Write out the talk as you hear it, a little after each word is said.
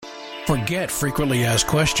Forget frequently asked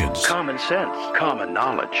questions. Common sense, common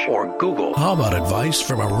knowledge, or Google. How about advice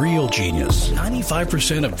from a real genius?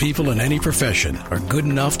 95% of people in any profession are good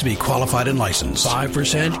enough to be qualified and licensed.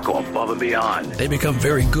 5% Go above and beyond. they become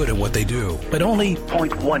very good at what they do, but only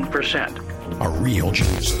 0.1% are real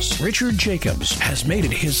geniuses. Richard Jacobs has made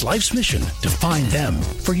it his life's mission to find them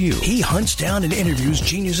for you. He hunts down and interviews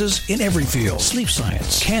geniuses in every field: sleep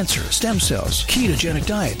science, cancer, stem cells, ketogenic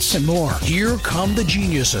diets, and more. Here come the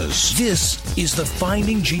geniuses. This is the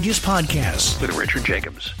Finding Genius Podcast with Richard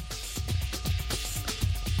Jacobs.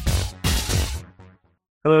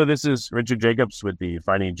 Hello, this is Richard Jacobs with the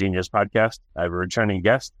Finding Genius Podcast. I have a returning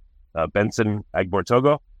guest, Benson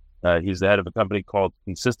Agbortogo. He's the head of a company called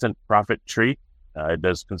Consistent Profit Tree. It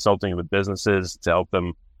does consulting with businesses to help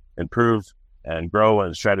them improve and grow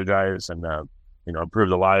and strategize and improve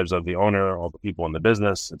the lives of the owner, all the people in the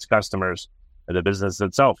business, its customers, and the business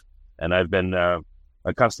itself. And I've been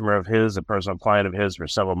a customer of his, a personal client of his for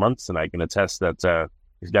several months, and I can attest that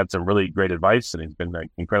he's got some really great advice, and he's been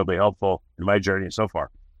incredibly helpful in my journey so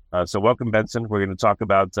far. So welcome, Benson. We're going to talk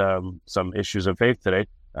about some issues of faith today,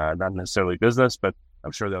 not necessarily business, but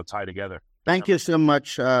I'm sure they'll tie together. Thank you so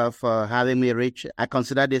much for having me, Rich. I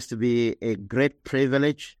consider this to be a great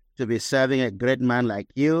privilege to be serving a great man like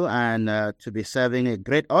you and to be serving a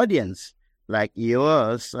great audience like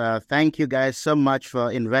yours. Thank you guys so much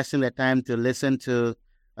for investing the time to listen to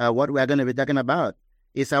what we're going to be talking about.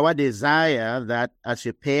 It's our desire that as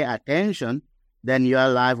you pay attention, then your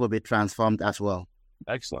life will be transformed as well.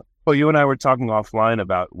 Excellent. Well, you and I were talking offline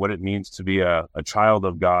about what it means to be a child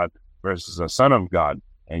of God versus a son of God.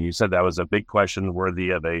 And you said that was a big question worthy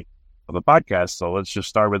of a podcast. So let's just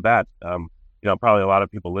start with that. Probably a lot of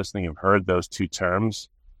people listening have heard those two terms.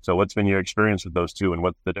 So what's been your experience with those two and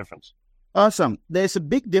what's the difference? Awesome. There's a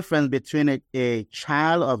big difference between a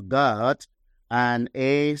child of God and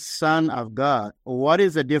a son of God. What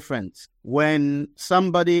is the difference? When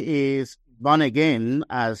somebody is born again,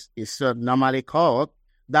 as is normally called,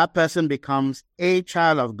 that person becomes a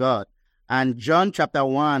child of God. And John chapter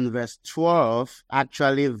 1, verse 12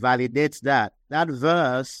 actually validates that. That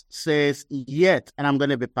verse says, yet, and I'm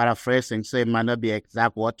going to be paraphrasing, so it might not be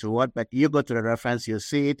exact word to word, but you go to the reference, you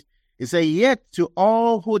see it. It says, yet to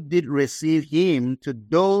all who did receive him, to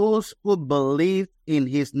those who believed in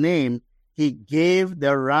his name, he gave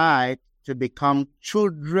the right to become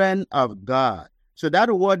children of God. So that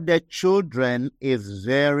word, the children, is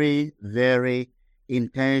very, very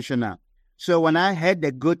intentional. So when I heard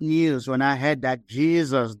the good news, when I heard that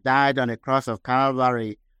Jesus died on the cross of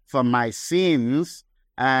Calvary for my sins,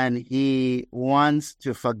 and he wants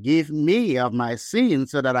to forgive me of my sins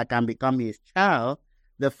so that I can become his child,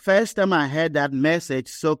 the first time I heard that message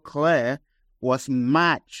so clear was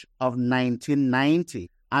March of 1990.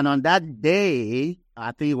 And on that day,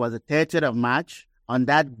 I think it was the 30th of March, on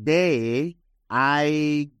that day,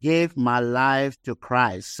 I gave my life to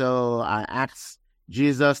Christ. So I asked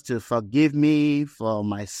Jesus to forgive me for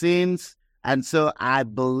my sins. And so I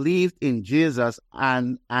believed in Jesus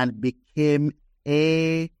and became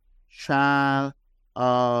a child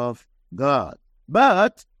of God.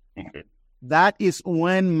 But that is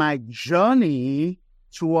when my journey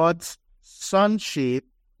towards sonship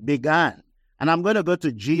began. And I'm going to go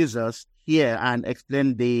to Jesus here and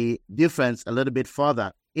explain the difference a little bit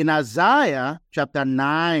further. In Isaiah chapter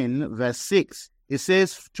 9, verse 6, it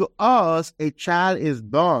says, to us a child is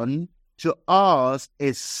born, to us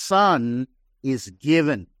a son is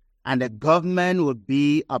given, and the government will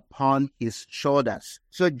be upon his shoulders.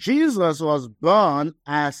 So Jesus was born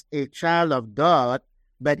as a child of God,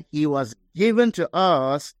 but he was given to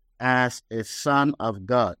us as a son of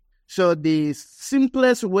God. So the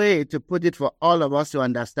simplest way to put it for all of us to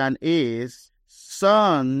understand is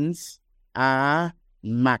sons are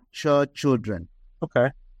mature children. Okay,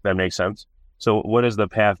 that makes sense. So what is the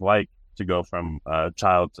path like to go from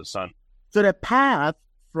child to son? So the path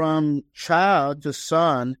from child to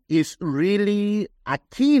son is really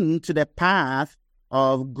akin to the path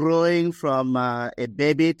of growing from a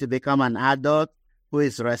baby to become an adult who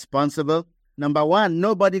is responsible. Number one,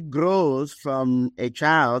 nobody grows from a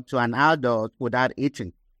child to an adult without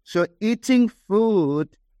eating. So eating food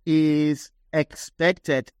is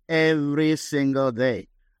expected every single day.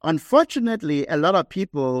 Unfortunately, a lot of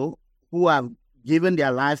people who have given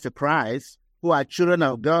their lives to Christ, who are children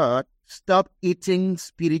of God, stop eating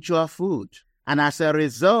spiritual food. And as a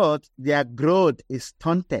result, their growth is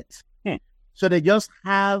stunted. So they just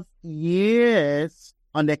have years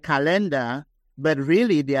on the calendar, but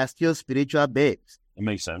really they are still spiritual babes. It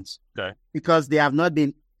makes sense. Okay. Because they have not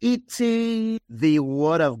been eating the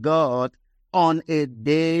Word of God on a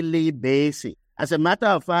daily basis. As a matter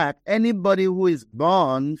of fact, anybody who is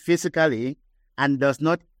born physically and does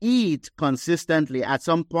not eat consistently, at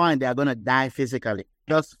some point they are going to die physically.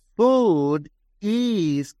 Because food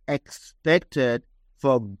is expected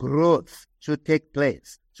for growth to take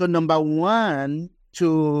place. So number one,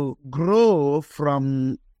 to grow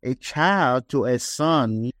from a child to a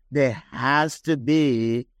son, there has to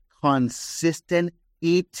be consistent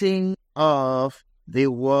eating of the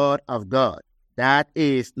Word of God. That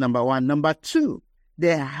is number one. Number two,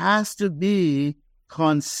 there has to be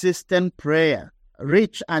consistent prayer.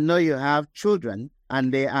 Rich, I know you have children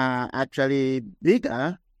and they are actually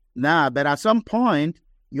bigger now, but at some point,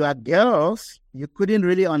 your girls, you couldn't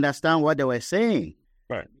really understand what they were saying.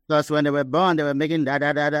 Right. Because when they were born, they were making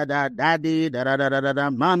da-da-da-da-da, daddy, da-da-da-da-da,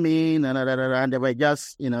 mommy, da-da-da-da-da, and they were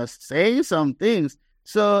just, saying some things.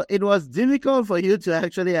 So it was difficult for you to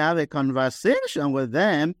actually have a conversation with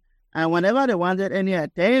them. And whenever they wanted any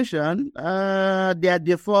attention, their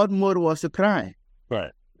default mode was to cry.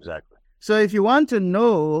 Right, exactly. So if you want to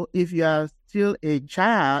know if you are still a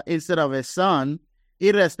child instead of a son,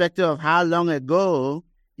 irrespective of how long ago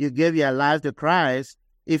you gave your life to Christ,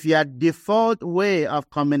 if your default way of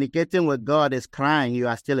communicating with God is crying, you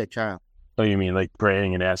are still a child. So you mean like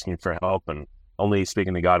praying and asking for help and only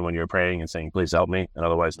speaking to God when you're praying and saying, please help me, and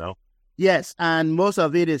otherwise no? Yes, and most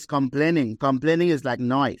of it is complaining. Complaining is like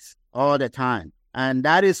noise all the time. And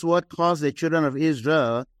that is what caused the children of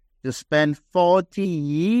Israel to spend 40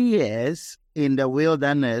 years in the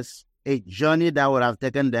wilderness, a journey that would have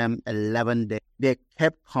taken them 11 days. They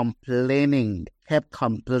kept complaining. That's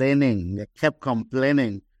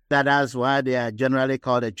why they are generally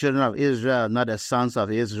called the children of Israel, not the sons of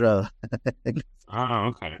Israel.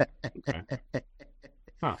 Oh, okay.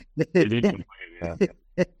 Huh. They did complain, yeah.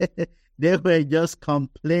 They were just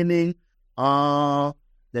complaining all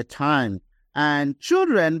the time. And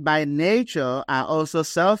children by nature are also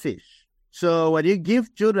selfish. So when you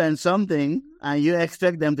give children something and you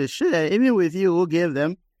expect them to share, even with you who give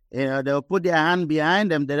them, they'll put their hand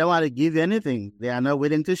behind them. They don't want to give you anything. They are not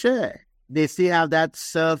willing to share. They still have that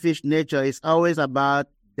selfish nature. It's always about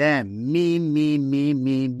them.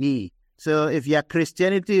 Me. So if your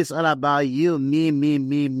Christianity is all about you, me,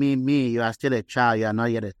 you are still a child. You are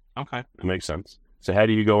not yet Okay, that makes sense. So how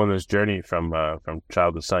do you go on this journey from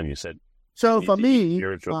child to son, you said? So for me,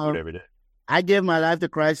 spiritual food every day. I gave my life to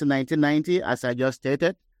Christ in 1990, as I just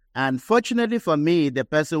stated. And fortunately for me, the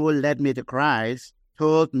person who led me to Christ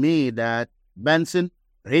told me that, Benson,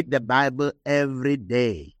 read the Bible every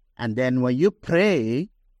day. And then when you pray,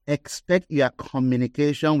 expect your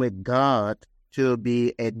communication with God to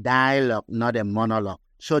be a dialogue, not a monologue.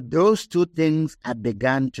 So those two things I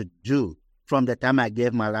began to do from the time I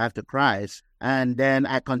gave my life to Christ. And then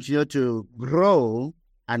I continued to grow,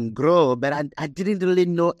 but I didn't really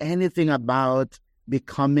know anything about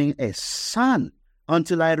becoming a son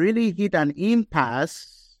until I really hit an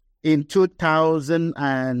impasse in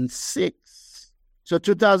 2006. So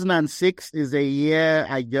 2006 is a year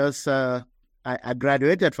I just, I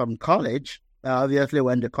graduated from college. I obviously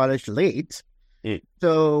went to college late.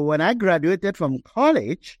 So when I graduated from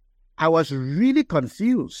college, I was really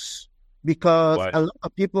confused because a lot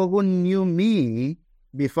of people who knew me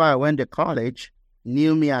before I went to college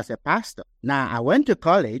knew me as a pastor. Now, I went to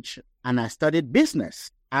college and I studied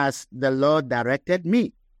business as the Lord directed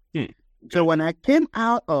me. So when I came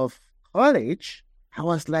out of college, I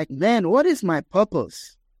was like, man, what is my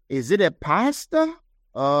purpose? Is it a pastor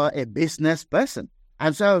or a business person?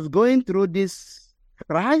 And so I was going through this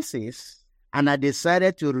crisis and I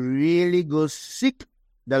decided to really go seek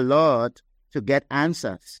the Lord to get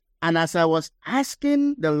answers. And as I was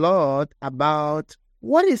asking the Lord about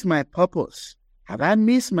what is my purpose, have I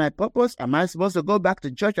missed my purpose? Am I supposed to go back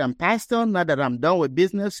to church and pastor now that I'm done with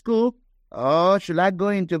business school? Or should I go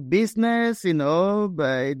into business,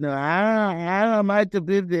 but, how am I to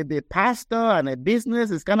be the pastor and a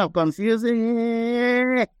business? It's kind of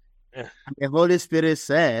confusing. And the Holy Spirit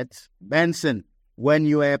said, Benson, when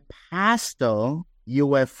you were a pastor, you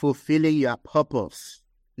were fulfilling your purpose.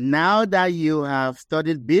 Now that you have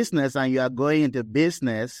studied business and you are going into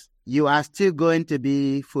business, you are still going to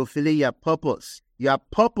be fulfilling your purpose. Your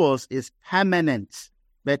purpose is permanent,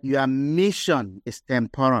 but your mission is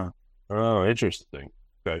temporal. Oh, interesting.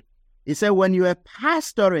 Okay. He said when you were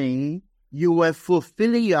pastoring, you were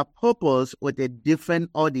fulfilling your purpose with a different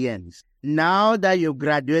audience. Now that you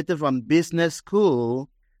graduated from business school,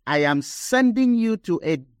 I am sending you to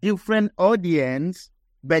a different audience,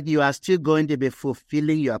 but you are still going to be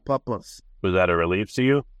fulfilling your purpose. Was that a relief to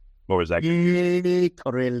you? Or was that big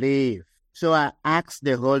relief? So I asked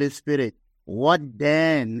the Holy Spirit, what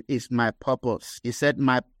then is my purpose? He said,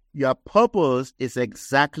 my your purpose is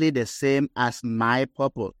exactly the same as my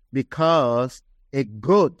purpose, because a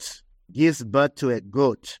goat gives birth to a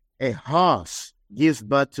goat. A horse gives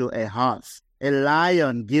birth to a horse. A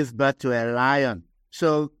lion gives birth to a lion.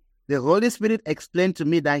 So the Holy Spirit explained to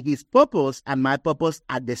me that his purpose and my purpose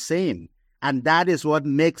are the same. And that is what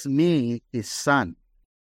makes me his son.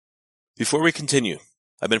 Before we continue,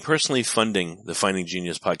 I've been personally funding the Finding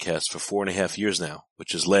Genius podcast for 4.5 years now,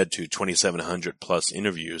 which has led to 2,700 plus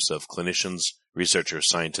interviews of clinicians, researchers,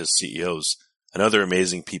 scientists, CEOs, and other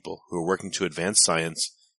amazing people who are working to advance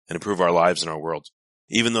science and improve our lives and our world.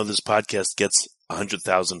 Even though this podcast gets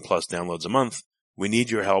 100,000 plus downloads a month, we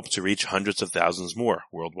need your help to reach hundreds of thousands more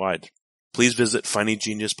worldwide. Please visit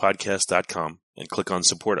findinggeniuspodcast.com and click on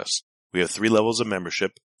Support Us. We have 3 levels of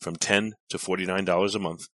membership from $10 to $49 a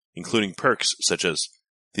month, including perks such as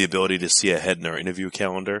the ability to see ahead in our interview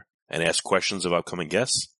calendar and ask questions of upcoming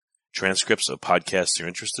guests, transcripts of podcasts you're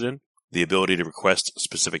interested in, the ability to request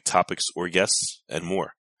specific topics or guests, and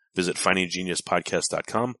more. Visit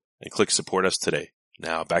findinggeniuspodcast.com and click Support Us today.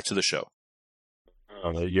 Now, back to the show.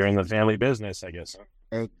 You're in the family business, I guess.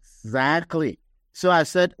 Exactly. So I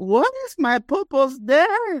said, what is my purpose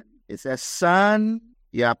there? It says, son,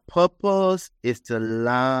 your purpose is to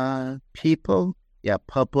love people. Your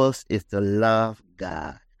purpose is to love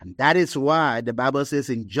God. And that is why the Bible says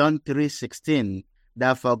in John 3:16,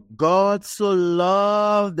 that for God so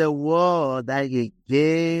loved the world that he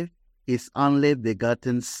gave his only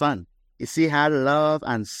begotten son. You see how love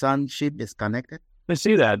and sonship is connected? I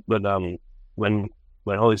see that, but when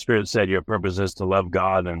Holy Spirit said your purpose is to love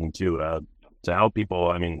God and to help people,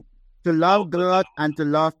 I mean, to love God and to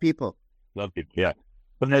love people. Love people, yeah.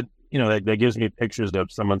 But that gives me pictures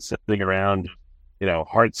of someone sitting around,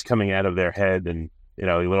 hearts coming out of their head and,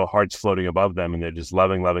 little hearts floating above them, and they're just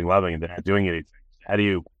loving, and they're not doing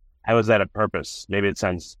anything. How is that a purpose? Maybe it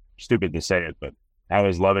sounds stupid to say it, but how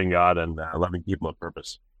is loving God and loving people a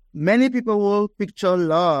purpose? Many people will picture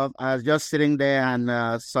love as just sitting there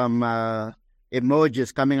and some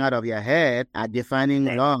emojis coming out of your head are defining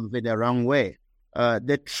love in the wrong way.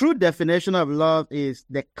 The true definition of love is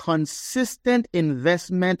the consistent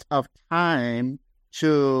investment of time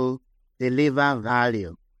to deliver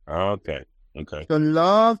value. Okay. So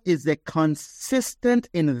love is the consistent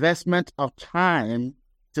investment of time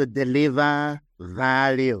to deliver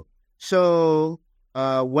value. So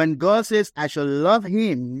when God says I shall love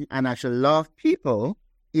him and I shall love people,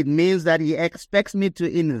 it means that he expects me to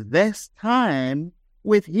invest time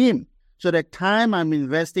with him. So the time I'm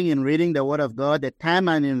investing in reading the Word of God, the time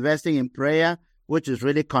I'm investing in prayer, which is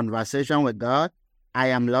really conversation with God, I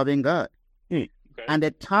am loving God. Okay. And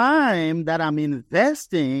the time that I'm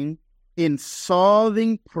investing in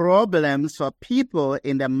solving problems for people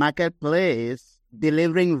in the marketplace,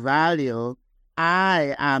 delivering value,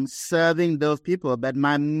 I am serving those people. But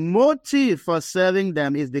my motive for serving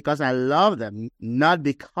them is because I love them, not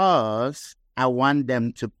because I want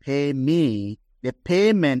them to pay me. The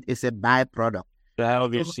payment is a byproduct. So how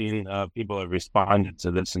have you seen people have responded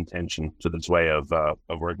to this intention, to this way of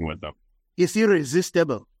working with them? It's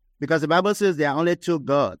irresistible because the Bible says there are only 2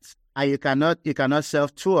 gods, and you cannot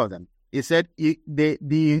serve 2 of them. It said the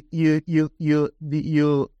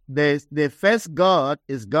first God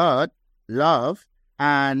is God, love,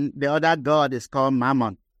 and the other God is called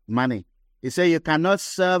mammon, money. It said you cannot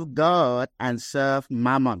serve God and serve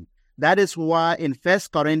mammon. That is why in 1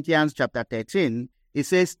 Corinthians chapter 13, it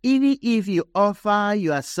says, even if you offer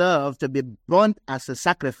yourself to be burnt as a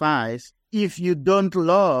sacrifice, if you don't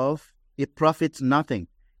love, it profits nothing.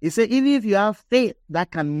 It says, even if you have faith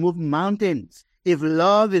that can move mountains, if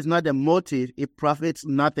love is not the motive, it profits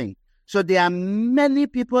nothing. So there are many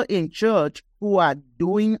people in church who are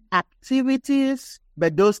doing activities,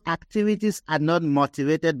 but those activities are not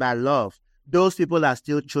motivated by love. Those people are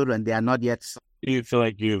still children. They are not yet sons. Do you feel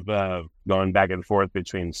like you've gone back and forth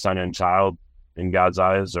between son and child in God's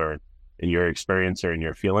eyes, or in your experience or in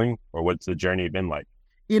your feeling, or what's the journey been like?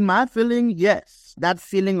 In my feeling, yes. That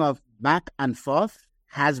feeling of back and forth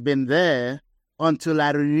has been there until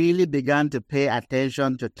I really began to pay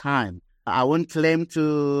attention to time. I won't claim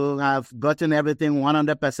to have gotten everything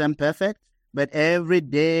 100% perfect, but every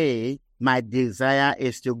day my desire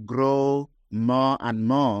is to grow more and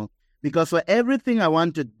more. Because for everything I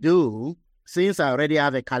want to do, since I already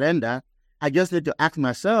have a calendar, I just need to ask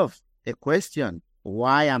myself a question.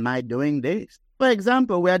 Why am I doing this? For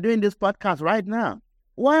example, we are doing this podcast right now.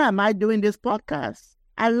 Why am I doing this podcast?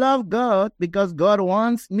 I love God because God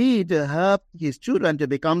wants me to help his children to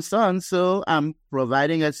become sons, so I'm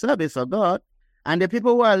providing a service for God. And the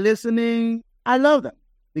people who are listening, I love them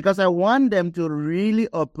because I want them to really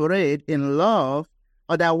operate in love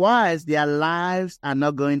Otherwise, their lives are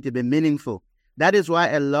not going to be meaningful. That is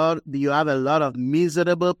why you have a lot of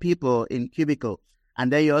miserable people in cubicles.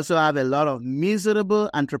 And then you also have a lot of miserable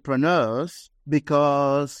entrepreneurs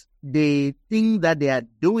because the thing that they are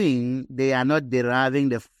doing, they are not deriving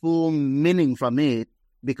the full meaning from it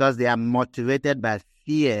because they are motivated by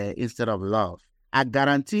fear instead of love. I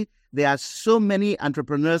guarantee there are so many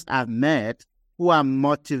entrepreneurs I've met who are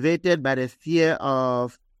motivated by the fear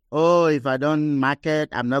of, oh, if I don't market,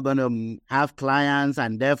 I'm not going to have clients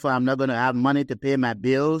and therefore I'm not going to have money to pay my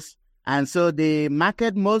bills. And so they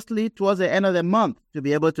market mostly towards the end of the month to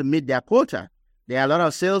be able to meet their quota. There are a lot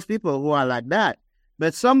of salespeople who are like that.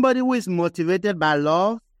 But somebody who is motivated by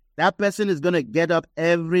love, that person is going to get up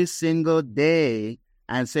every single day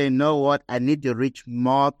and say, you know what, I need to reach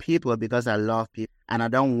more people because I love people. And I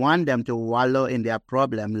don't want them to wallow in their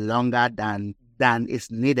problem longer than is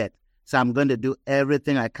needed. So I'm going to do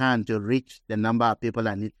everything I can to reach the number of people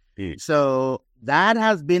I need. So that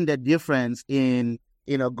has been the difference in,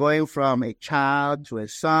 going from a child to a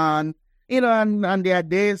son, and there are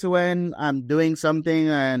days when I'm doing something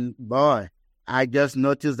and boy, I just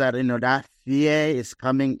noticed that, that fear is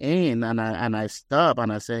coming in and I stop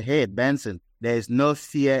and I say, hey, Benson, there is no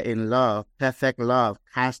fear in love. Perfect love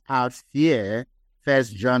casts out fear. 1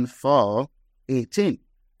 John 4:18.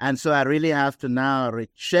 And so I really have to now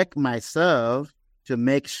recheck myself to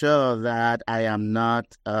make sure that I am not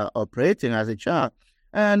operating as a child.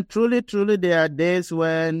 And truly, there are days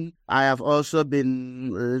when I have also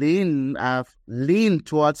I've leaned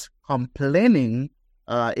towards complaining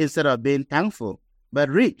instead of being thankful. But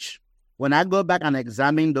Rich, when I go back and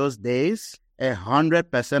examine those days,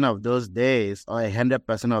 100% of those days or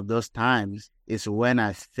 100% of those times is when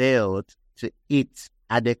I failed to eat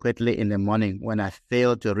adequately in the morning, when I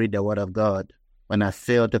failed to read the Word of God, when I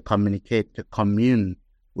failed to communicate, to commune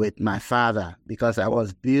with my Father because I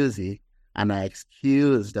was busy and I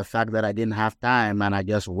excused the fact that I didn't have time and I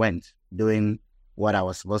just went doing what I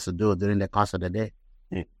was supposed to do during the course of the day.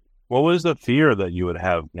 What was the fear that you would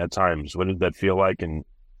have at times? What did that feel like and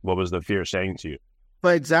what was the fear saying to you?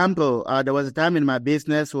 For example, there was a time in my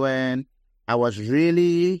business when I was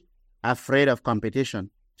really afraid of competition.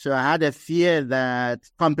 So I had a fear that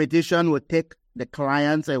competition would take the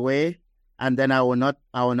clients away and then I will not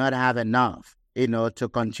have enough, to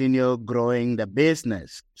continue growing the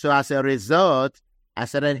business. So as a result, I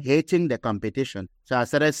started hating the competition. So I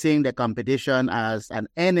started seeing the competition as an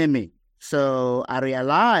enemy. So I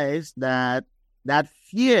realized that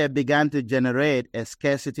fear began to generate a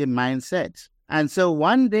scarcity mindset. And so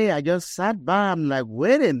one day I just sat by, I'm like,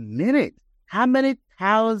 wait a minute, how many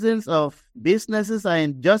thousands of businesses are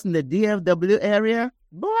just in the DFW area?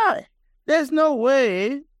 Boy, there's no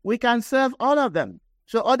way we can serve all of them.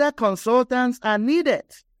 So other consultants are needed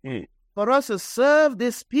for us to serve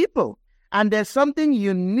these people. And there's something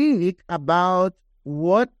unique about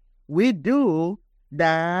what we do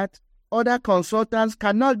that other consultants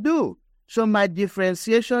cannot do. So my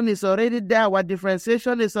differentiation is already there. Our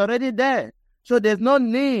differentiation is already there. So there's no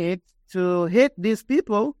need to hate these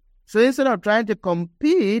people. So instead of trying to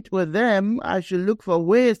compete with them, I should look for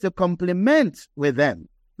ways to complement with them.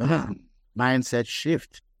 Mindset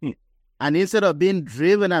shift. And instead of being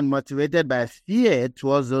driven and motivated by fear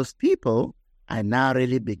towards those people, I now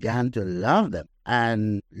really began to love them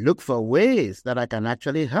and look for ways that I can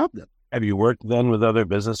actually help them. Have you worked then with other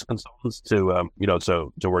business consultants to,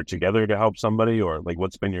 to work together to help somebody, or like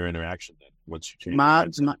what's been your interaction then? What's your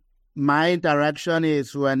change? My interaction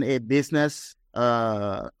is when a business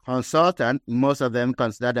consultant, most of them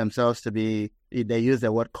consider themselves to be, they use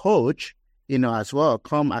the word coach, as well,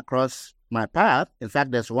 come across my path. In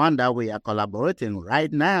fact, there's one that we are collaborating right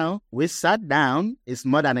now. We sat down, it's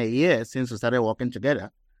more than a year since we started working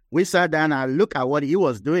together. We sat down and looked at what he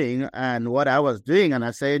was doing and what I was doing. And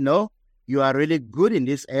I said, no, you are really good in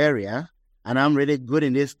this area and I'm really good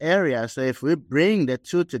in this area. So if we bring the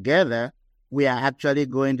two together, we are actually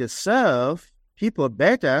going to serve people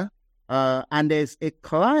better. And there's a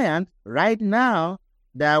client right now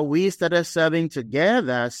that we started serving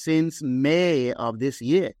together since May of this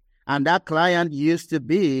year. And that client used to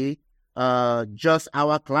be just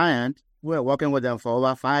our client. We're working with them for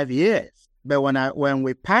over 5 years. But when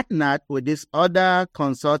we partnered with this other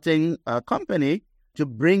consulting company to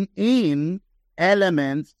bring in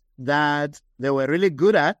elements that they were really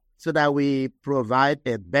good at so that we provide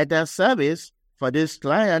a better service for this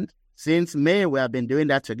client, since May we have been doing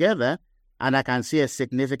that together. And I can see a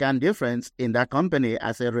significant difference in that company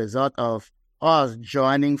as a result of us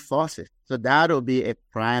joining forces. So that will be a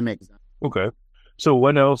prime example. Okay. So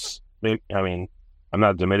what else? I mean, I'm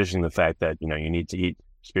not diminishing the fact that, you need to eat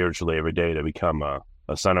spiritually every day to become a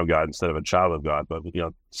a son of God instead of a child of God. But,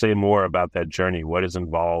 say more about that journey. What is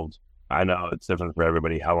involved? I know it's different for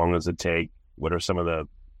everybody. How long does it take? What are some of the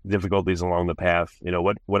difficulties along the path?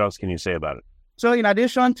 What else can you say about it? So in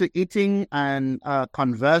addition to eating and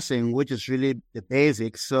conversing, which is really the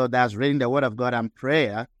basics, so that's reading the Word of God and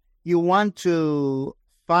prayer, you want to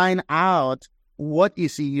find out what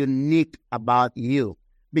is unique about you,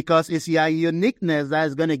 because it's your uniqueness that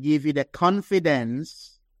is going to give you the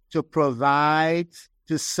confidence to provide,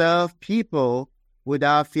 to serve people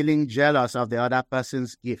without feeling jealous of the other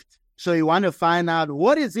person's gift. So you want to find out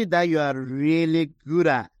what is it that you are really good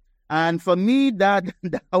at. And for me, that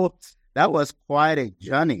was quite a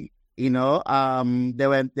journey. There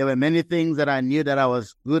were many things that I knew that I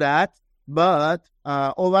was good at, but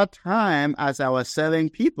over time, as I was serving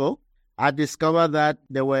people, I discovered that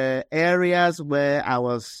there were areas where I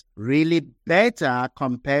was really better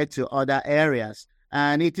compared to other areas.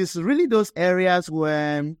 And it is really those areas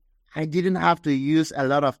where I didn't have to use a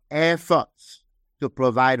lot of effort to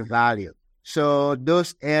provide value. So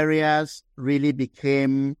those areas really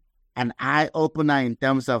became an eye-opener in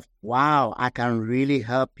terms of, wow, I can really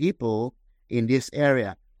help people in this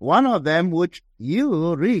area. One of them, which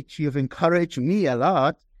you, Rich, you've encouraged me a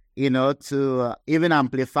lot, to even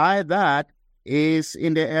amplify that, is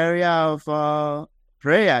in the area of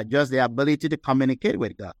prayer, just the ability to communicate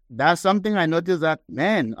with God. That's something I noticed that,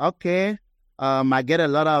 I get a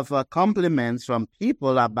lot of compliments from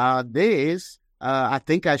people about this. I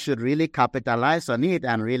think I should really capitalize on it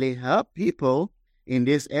and really help people in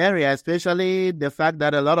this area, especially the fact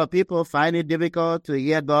that a lot of people find it difficult to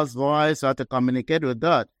hear God's voice or to communicate with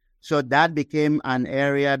God. So that became an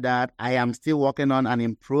area that I am still working on and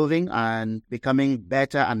improving and becoming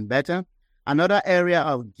better and better. Another area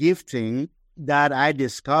of gifting that I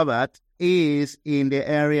discovered is in the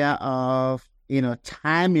area of,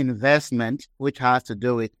 time investment, which has to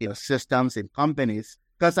do with your systems in companies.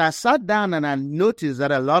 Because I sat down and I noticed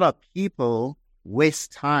that a lot of people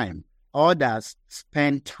waste time. Others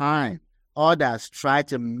spend time. Others try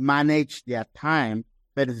to manage their time.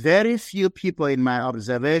 But very few people in my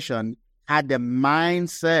observation had the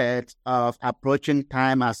mindset of approaching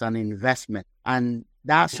time as an investment. And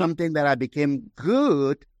that's something that I became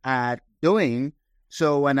good at doing.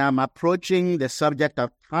 So when I'm approaching the subject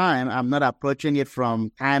of time, I'm not approaching it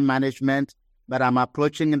from time management, but I'm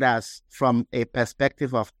approaching it as from a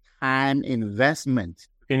perspective of time investment.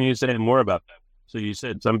 Can you say more about that? So you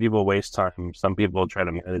said some people waste time, some people try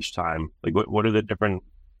to manage time. Like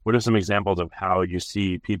what are some examples of how you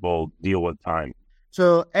see people deal with time?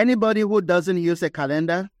 So anybody who doesn't use a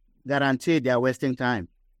calendar, guaranteed they're wasting time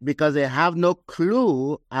because they have no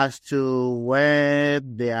clue as to where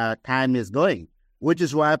their time is going, which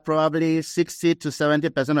is why probably 60 to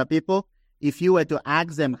 70% of people, if you were to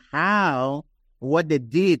ask them what they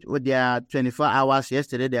did with their 24 hours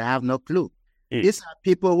yesterday, they have no clue. These are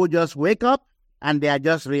people who just wake up and they are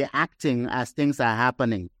just reacting as things are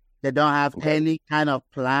happening. They don't have any kind of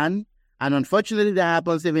plan. And unfortunately, that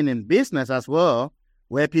happens even in business as well,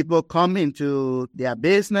 where people come into their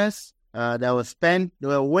business, they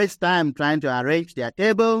will waste time trying to arrange their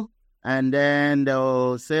table, and then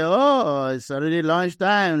they'll say, oh, it's already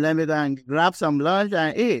lunchtime, let me go and grab some lunch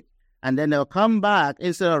and eat. And then they'll come back,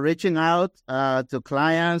 instead of reaching out to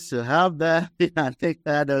clients to help them, and take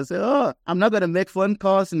that, they'll say, oh, I'm not going to make phone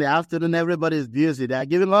calls in the afternoon, everybody's busy. They're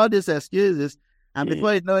giving all these excuses. And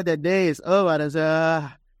before you know it, the day is over. They say,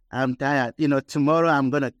 I'm tired. Tomorrow I'm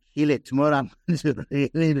going to kill it. Tomorrow I'm going to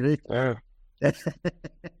really.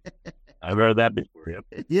 I've heard that before.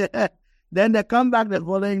 Yep. Yeah. Then they come back the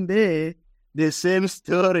following day, the same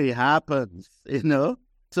story happens,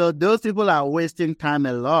 So those people are wasting time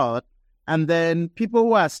a lot. And then people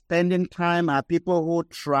who are spending time are people who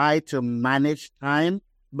try to manage time,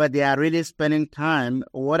 but they are really spending time.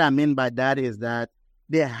 What I mean by that is that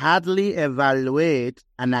they hardly evaluate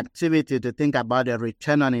an activity to think about the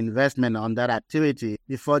return on investment on that activity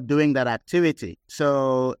before doing that activity.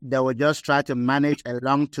 So they will just try to manage a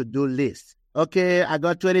long to-do list. Okay, I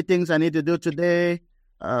got 20 things I need to do today.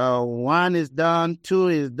 1 is done, 2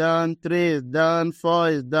 is done, 3 is done, 4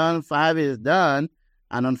 is done, 5 is done.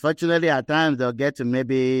 And unfortunately, at times they'll get to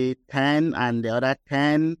maybe 10 and the other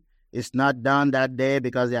 10 is not done that day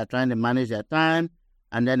because they are trying to manage their time.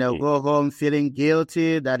 And then they'll go home feeling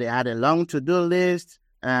guilty that they had a long to-do list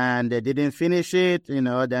and they didn't finish it.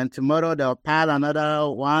 Then tomorrow they'll pile another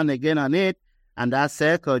one again on it. And that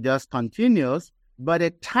circle just continues. But a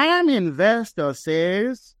time investor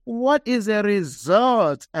says, what is the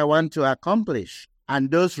result I want to accomplish?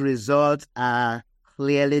 And those results are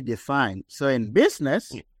clearly defined. So in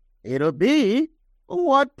business, it'll be,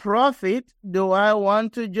 what profit do I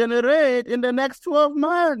want to generate in the next 12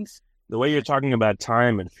 months? The way you're talking about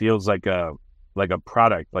time, it feels like a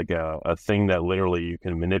product, like a thing that literally you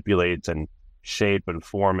can manipulate and shape and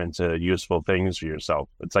form into useful things for yourself.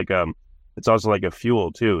 It's like it's also like a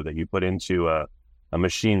fuel too that you put into a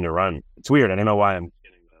machine to run. It's weird. I don't know why I'm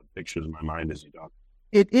getting pictures in my mind as you talk.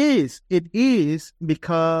 It is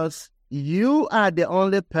because you are the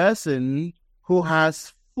only person who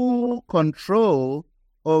has full control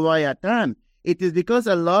over your time. It is because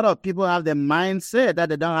a lot of people have the mindset that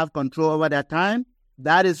they don't have control over their time.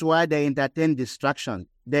 That is why they entertain distraction.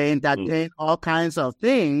 They entertain all kinds of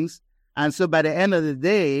things. And so by the end of the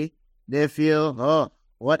day, they feel, oh,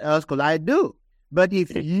 what else could I do? But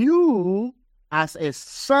if you, as a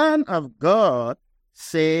son of God,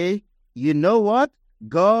 say, you know what?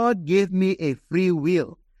 God gave me a free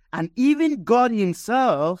will. And even God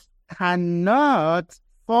himself cannot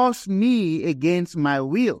force me against my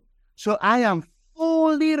will. So I am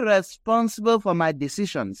fully responsible for my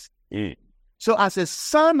decisions. So as a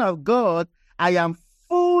son of God, I am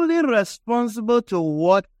fully responsible to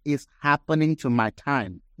what is happening to my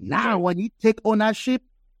time. Now, when you take ownership,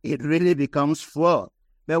 it really becomes full.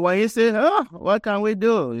 But when you say, oh, what can we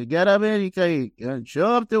do? You get up and you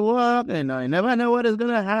show up to work, you never know what is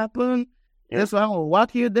going to happen. This one will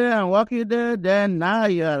walk you there and walk you there. Then now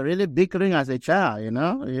you are really bickering as a child,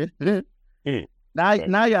 Now you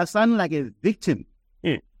are sounding like a victim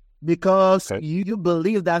because you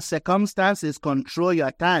believe that circumstances control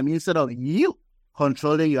your time instead of you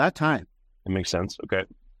controlling your time. It makes sense. Okay.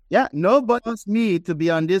 Yeah, nobody wants me to be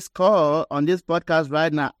on this call, on this podcast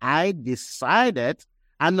right now. I decided,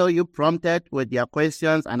 I know you prompted with your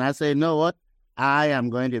questions, and I say, you know what? I am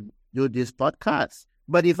going to do this podcast.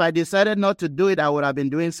 But if I decided not to do it, I would have been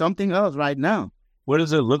doing something else right now. What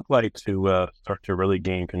does it look like to start to really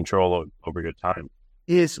gain control over your time?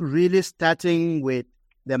 It's really starting with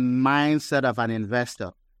the mindset of an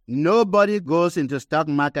investor. Nobody goes into stock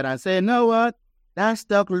market and say, you know what? That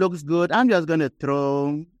stock looks good. I'm just going to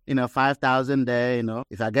throw, 5,000 there,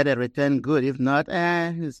 If I get a return, good. If not,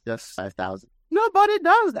 it's just 5,000. Nobody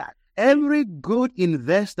does that. Every good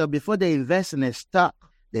investor, before they invest in a stock,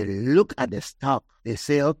 they look at the stock. They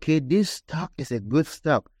say, okay, this stock is a good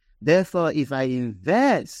stock. Therefore, if I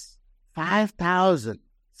invest 5,000,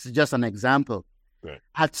 it's just an example. Right.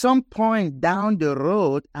 At some point down the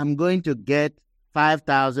road, I'm going to get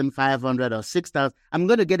 5,500 or 6,000. I'm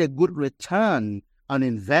going to get a good return on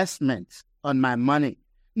investment on my money.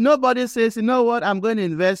 Nobody says, you know what, I'm going to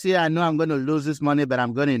invest here. I know I'm going to lose this money, but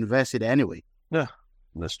I'm going to invest it anyway. Yeah,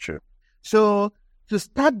 that's true. So to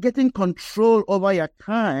start getting control over your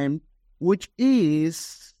time, which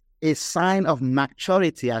is a sign of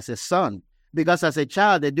maturity as a son. Because as a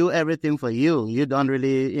child, they do everything for you. You don't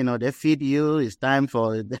really, they feed you. It's time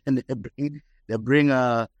for, they bring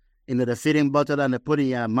the feeding bottle and they put it in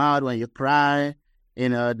your mouth when you cry.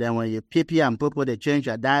 Then when you pee and poo, they change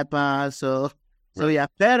your diaper. So your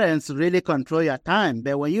parents really control your time.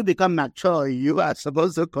 But when you become mature, you are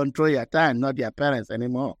supposed to control your time, not your parents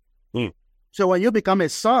anymore. So when you become a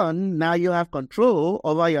son, now you have control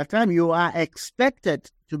over your time. You are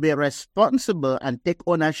expected to be responsible and take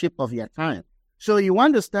ownership of your time. So you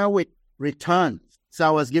want to start with returns. So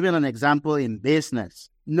I was giving an example in business.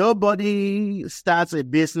 Nobody starts a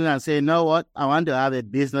business and say, you know what, I want to have a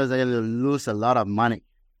business that will lose a lot of money.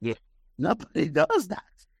 Yeah. Nobody does that.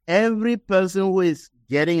 Every person who is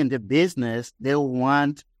getting into business, they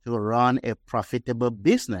want to run a profitable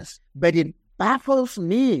business. But it baffles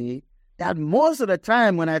me that most of the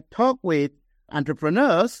time when I talk with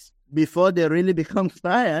entrepreneurs, before they really become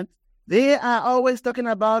clients, they are always talking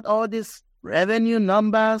about all these revenue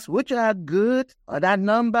numbers, which are good, or that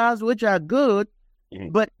numbers, which are good,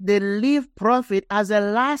 but they leave profit as a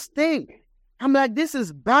last thing. I'm like, this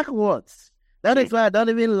is backwards. That is why I don't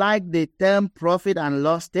even like the term profit and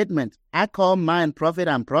loss statement. I call mine profit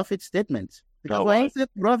and profit statements. Because when you say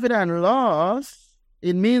profit and loss,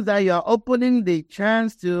 it means that you're opening the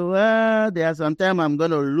chance to, there are sometimes I'm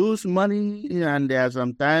going to lose money, and there are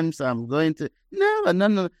sometimes I'm going to,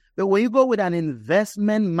 no. But when you go with an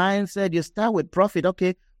investment mindset, you start with profit.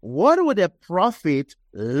 Okay, what would a profit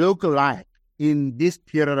look like in this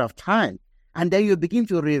period of time? And then you begin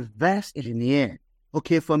to reverse engineer.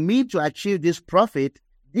 Okay, for me to achieve this profit,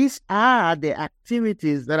 these are the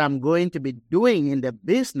activities that I'm going to be doing in the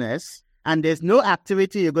business. And there's no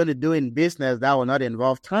activity you're going to do in business that will not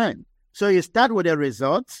involve time. So you start with the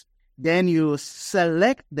results, then you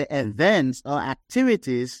select the events or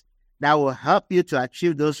activities that will help you to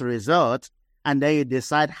achieve those results, and then you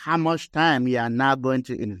decide how much time you are now going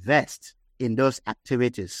to invest in those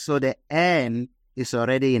activities. So the end is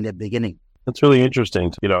already in the beginning. That's really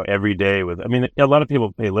interesting. Every day a lot of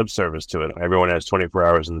people pay lip service to it. Everyone has 24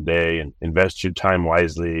 hours in the day and invest your time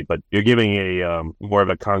wisely, but you're giving a more of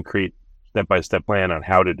a concrete step-by-step plan on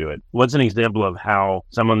how to do it. What's an example of how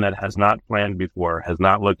someone that has not planned before, has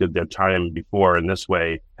not looked at their time before in this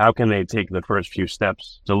way, how can they take the first few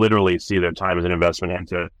steps to literally see their time as an investment and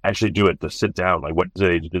to actually do it, to sit down? Like, what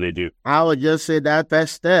do they do? I would just say that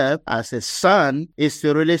first step as a son is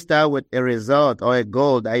to really start with a result or a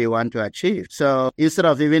goal that you want to achieve. So instead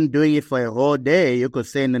of even doing it for a whole day, you could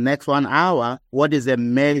say in the next 1 hour, what is a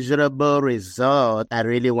measurable result I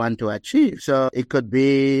really want to achieve? So it could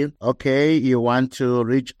be, okay, you want to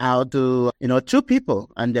reach out to, 2 people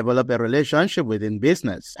and develop a relationship within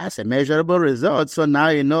business. That's a measurable result. So now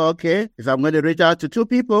okay, if I'm going to reach out to 2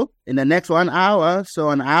 people in the next 1 hour, so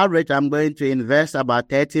on average, I'm going to invest about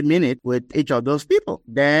 30 minutes with each of those people.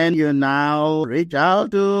 Then you now reach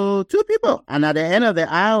out to 2 people. And at the end of the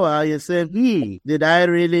hour, you say, did I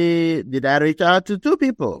reach out to 2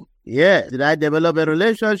 people? Yes. Did I develop a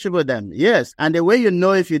relationship with them? Yes. And the way you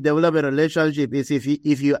know if you develop a relationship is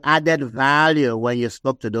if you added value when you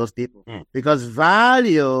spoke to those people. Because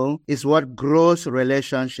value is what grows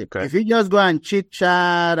relationship. Okay. If you just go and chit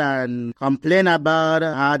chat and complain about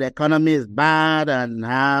how the economy is bad and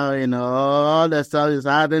how, all the stuff is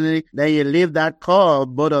happening, then you leave that call,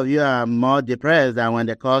 both of you are more depressed than when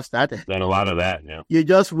the call started. Then a lot of that, yeah. You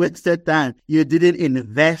just wasted time. You didn't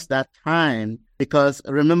invest that time. Because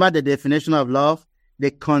remember the definition of love, the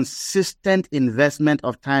consistent investment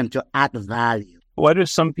of time to add value. Why do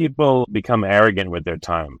some people become arrogant with their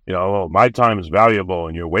time? My time is valuable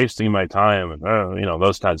and you're wasting my time and,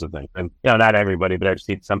 those kinds of things. And, not everybody, but I've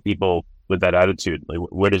seen some people with that attitude. Like,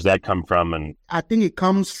 where does that come from? And I think it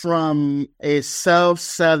comes from a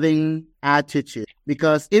self-serving attitude.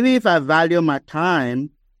 Because even if I value my time,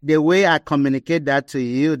 the way I communicate that to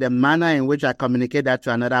you, the manner in which I communicate that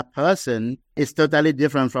to another person is totally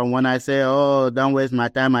different from when I say, oh, don't waste my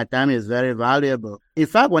time. My time is very valuable. In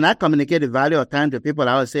fact, when I communicate the value of time to people,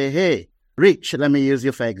 I would say, hey, Rich, let me use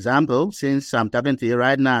you for example. Since I'm talking to you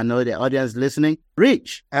right now, I know the audience listening.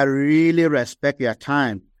 Rich, I really respect your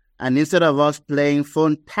time. And instead of us playing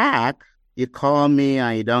phone tag, you call me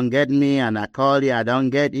and you don't get me, and I call you, I don't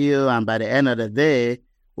get you. And by the end of the day,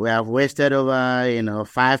 we have wasted over,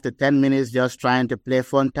 5 to 10 minutes just trying to play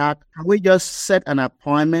phone tag. Can we just set an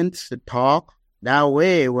appointment to talk? That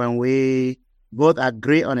way, when we both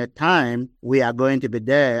agree on a time, we are going to be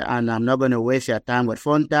there, and I'm not going to waste your time with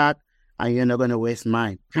phone tag, and you're not going to waste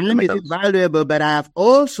mine. Time is valuable, but I have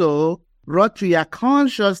also brought to your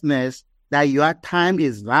consciousness that your time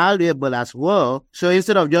is valuable as well. So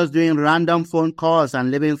instead of just doing random phone calls and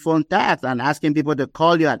leaving phone tags and asking people to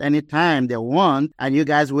call you at any time they want, and you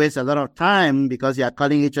guys waste a lot of time because you're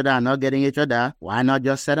calling each other and not getting each other, why not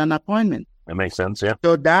just set an appointment? That makes sense, yeah.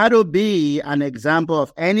 So that'll be an example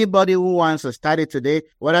of anybody who wants to start it today,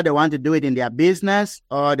 whether they want to do it in their business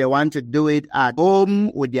or they want to do it at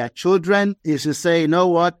home with their children, is to say, you know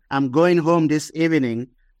what, I'm going home this evening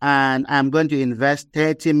and I'm going to invest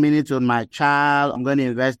 30 minutes with my child. I'm going to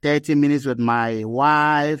invest 30 minutes with my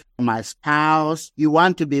wife, my spouse. You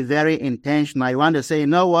want to be very intentional. You want to say, you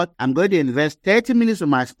know what? I'm going to invest 30 minutes with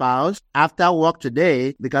my spouse after work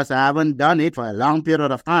today because I haven't done it for a long period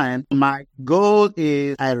of time. My goal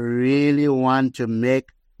is I really want to make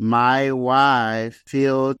my wife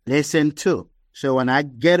feel listened to. So when I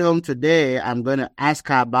get home today, I'm going to ask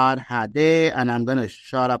her about her day and I'm going to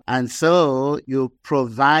shut up. And so you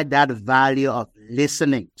provide that value of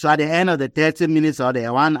listening. So at the end of the 30 minutes or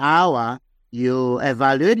the 1 hour, you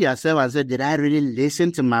evaluate yourself and say, did I really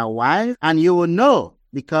listen to my wife? And you will know,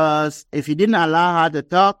 because if you didn't allow her to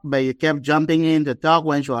talk, but you kept jumping in to talk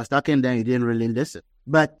when she was talking, then you didn't really listen.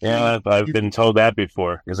 But yeah, I've been told that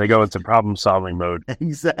before because I go into problem-solving mode.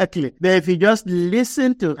 Exactly. But if you just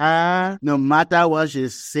listen to her, no matter what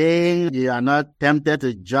she's saying, you are not tempted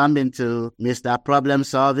to jump into Mr.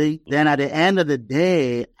 Problem-solving, then at the end of the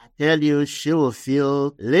day, I tell you, she will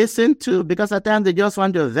feel listened to, because at times they just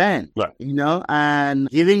want to vent, right. And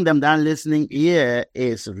giving them that listening ear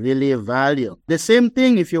is really a value. The same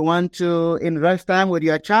thing if you want to invest time with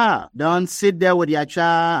your child. Don't sit there with your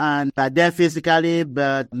child and by there physically,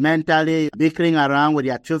 but mentally bickering around with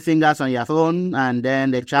your 2 fingers on your phone, and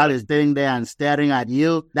then the child is sitting there and staring at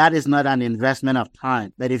you. That is not an investment of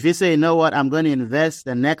time. But if you say, you know what, I'm going to invest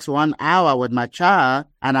the next 1 hour with my child,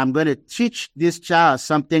 and I'm going to teach this child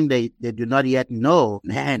something they do not yet know,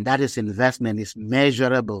 man, that is investment. It's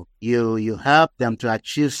measurable. You help them to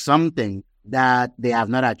achieve something that they have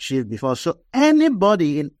not achieved before. So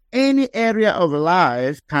anybody in any area of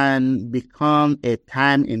life can become a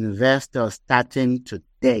time investor starting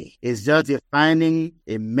today. It's just defining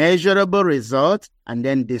a measurable result and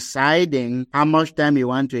then deciding how much time you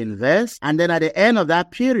want to invest. And then at the end of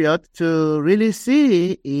that period to really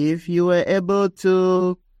see if you were able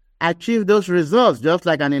to achieve those results. Just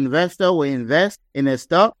like an investor will invest in a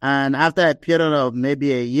stock, and after a period of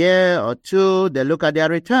maybe a year or two, they look at their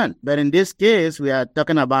return. But in this case, we are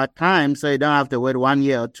talking about time, so you don't have to wait 1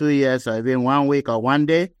 year or 2 years or even 1 week or 1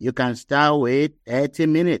 day. You can start with 30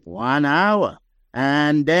 minutes, 1 hour.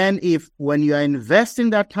 And then if when you are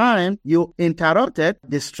investing that time, you interrupted,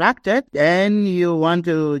 distracted, then you want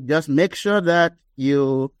to just make sure that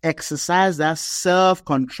you exercise that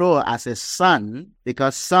self-control as a son,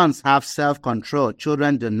 because sons have self-control,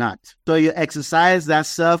 children do not. So you exercise that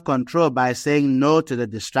self-control by saying no to the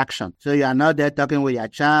distraction. So you are not there talking with your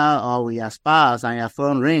child or with your spouse and your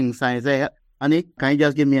phone rings and you say, honey, can you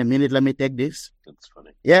just give me a minute? Let me take this. That's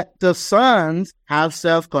funny. Yeah, so sons have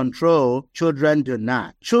self-control, children do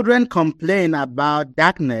not. Children complain about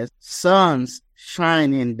darkness, sons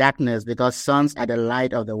shine in darkness because sons are the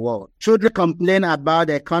light of the world. Children complain about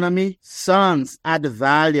the economy, sons add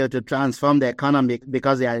value to transform the economy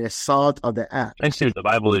because they are the salt of the earth. I see the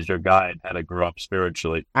Bible is your guide how to grow up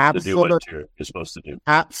spiritually, Absolutely. to do what you're supposed to do.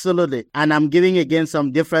 Absolutely. And I'm giving again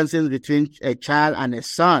some differences between a child and a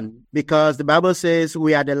son, because the Bible says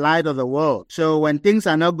we are the light of the world. So when things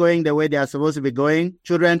are not going the way they are supposed to be going,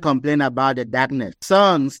 children complain about the darkness.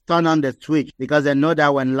 Sons turn on the switch because they know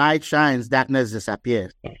that when light shines, darkness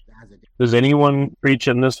disappears. Does anyone preach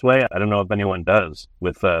in this way? I don't know if anyone does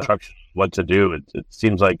with instructions what to do. It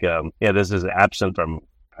seems like, this is absent from,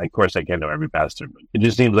 of course, I can't know every pastor, but it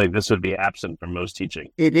just seems like this would be absent from most teaching.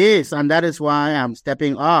 It is, and that is why I'm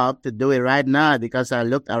stepping up to do it right now, because I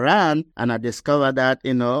looked around and I discovered that,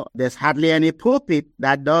 there's hardly any pulpit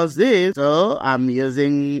that does this. So I'm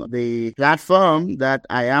using the platform that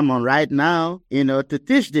I am on right now, to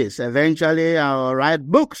teach this. Eventually, I'll write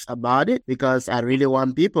books about it because I really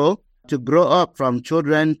want people to grow up from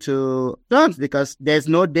children to sons, because there's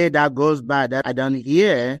no day that goes by that I don't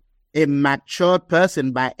hear a mature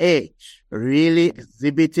person by age really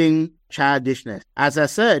exhibiting childishness. As I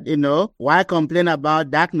said, why complain about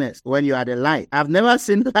darkness when you are the light? I've never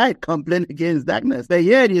seen light complain against darkness. But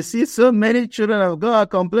yet you see so many children of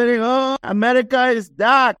God complaining, America is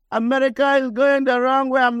dark. America is going the wrong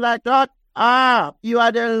way. I'm like, you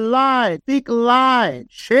are the light. Speak light.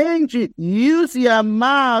 Change it. Use your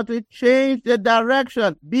mouth to change the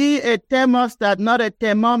direction. Be a thermostat, not a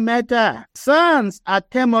thermometer. Sons are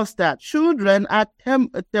thermostats. Children are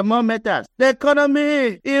thermometers. The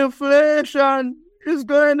economy, inflation is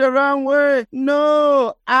going the wrong way.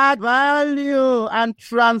 No, add value and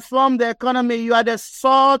transform the economy. You are the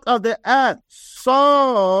salt of the earth.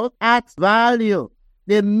 Salt adds value.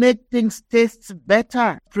 They make things taste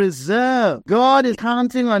better. Preserve. God is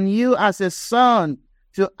counting on you as a son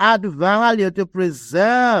to add value, to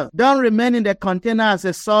preserve. Don't remain in the container as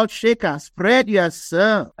a salt shaker. Spread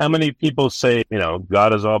yourself. How many people say,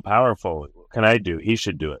 God is all powerful? What can I do? He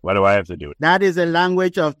should do it. Why do I have to do it? That is the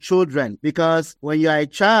language of children, because when you are a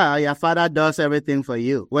child, your father does everything for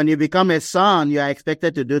you. When you become a son, you are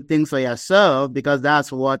expected to do things for yourself, because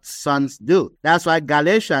that's what sons do. That's why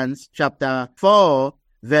Galatians chapter 4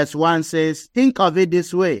 Verse 1 says, think of it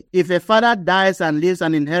this way. If a father dies and leaves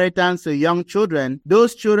an inheritance to young children,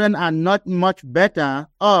 those children are not much better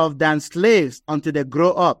off than slaves until they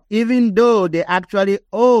grow up, even though they actually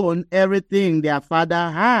own everything their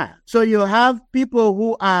father had. So you have people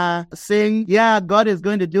who are saying, God is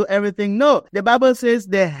going to do everything. No, the Bible says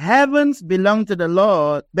the heavens belong to the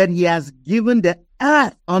Lord, but he has given the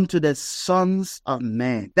earth unto the sons of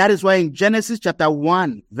men. That is why in Genesis chapter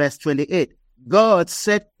 1, verse 28, God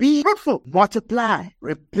said, be fruitful, multiply,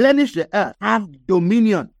 replenish the earth, have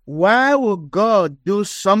dominion. Why would God do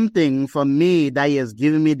something for me that he has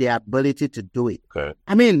given me the ability to do it? Okay.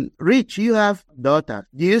 I mean, Rich, you have daughters.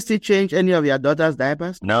 Do you still change any of your daughters'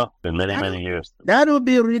 diapers? No, been many years. That would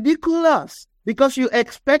be ridiculous, because you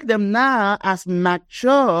expect them now as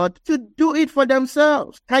matured to do it for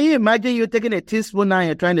themselves. Can you imagine you taking a teaspoon and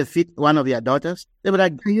you're trying to feed one of your daughters? They'll be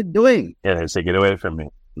like, what are you doing? Yeah, they say, get away from me.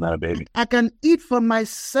 I'm not a baby. I can eat for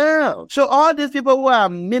myself. So all these people who are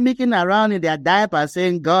mimicking around in their diapers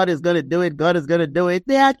saying God is going to do it, God is going to do it,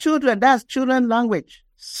 they are children. That's children language.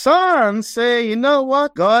 Sons say, you know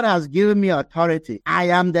what? God has given me authority. I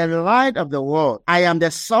am the light of the world. I am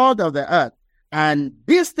the salt of the earth. And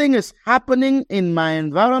this thing is happening in my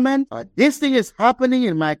environment, or this thing is happening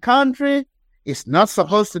in my country. It's not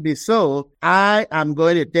supposed to be so. I am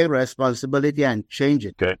going to take responsibility and change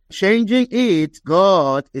it. Okay. Changing it,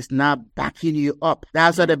 God is now backing you up.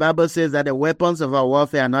 That's what the Bible says, that the weapons of our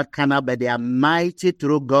warfare are not carnal, but they are mighty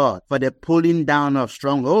through God for the pulling down of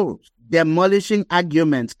strongholds, demolishing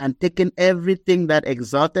arguments and taking everything that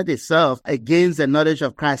exalted itself against the knowledge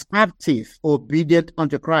of Christ captive, obedient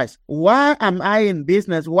unto Christ. Why am I in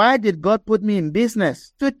business? Why did God put me in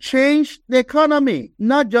business? To change the economy,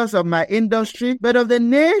 not just of my industry, but of the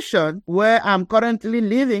nation where I'm currently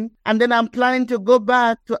living. And then I'm planning to go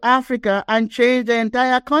back to Africa and change the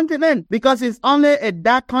entire continent, because it's only a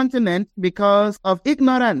dark continent because of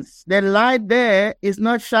ignorance. The light there is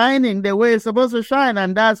not shining the way it's supposed to shine,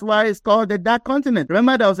 and that's why it's called the Dark Continent.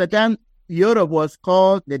 Remember, there was a time Europe was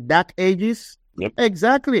called the Dark Ages? Yep.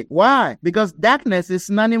 Exactly. Why? Because darkness is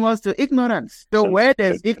synonymous to ignorance. So where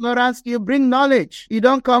there's ignorance, you bring knowledge. You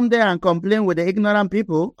don't come there and complain with the ignorant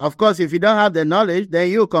people. Of course, if you don't have the knowledge, then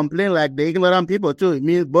you complain like the ignorant people too. It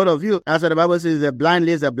means both of you. As the Bible says, the blind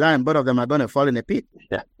leads the blind. Both of them are going to fall in a pit.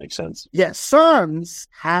 Yeah, makes sense. Yes, sons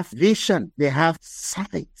have vision. They have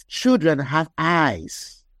sight. Children have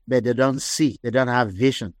eyes, but they don't see. They don't have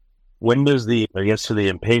vision. When does to the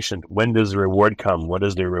impatient, when does the reward come? What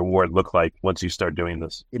does the reward look like once you start doing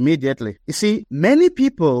this? Immediately. You see, many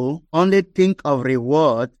people only think of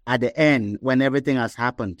reward at the end when everything has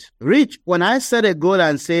happened. Rich, when I set a goal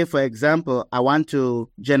and say, for example, I want to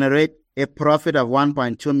generate a profit of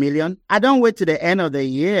 1.2 million, I don't wait to the end of the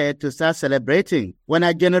year to start celebrating. When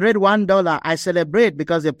I generate $1, I celebrate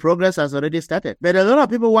because the progress has already started. But a lot of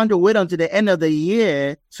people want to wait until the end of the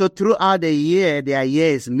year. So throughout the year, their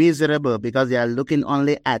year is miserable because they are looking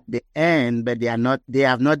only at the end, but they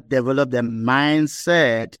have not developed the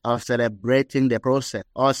mindset of celebrating the process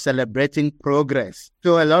or celebrating progress.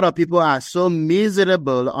 So a lot of people are so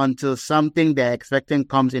miserable until something they're expecting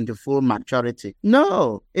comes into full maturity.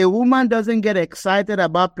 No, a woman doesn't get excited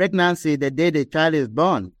about pregnancy the day the child is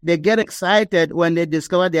born. They get excited when they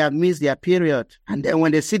discover they have missed their period. And then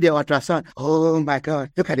when they see the ultrasound, oh my God,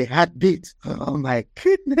 look at the heartbeat. Oh my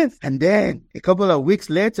goodness. And then a couple of weeks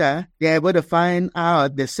later, they're able to find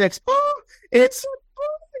out the sex. Oh, it's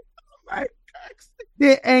oh my God.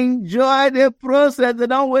 They enjoy the process. They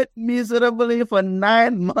don't wait miserably for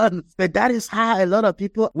 9 months. But that is how a lot of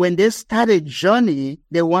people, when they start a journey,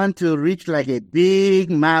 they want to reach like a big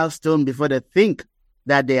milestone before they think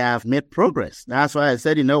that they have made progress. That's why I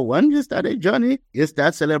said, when you start a journey, you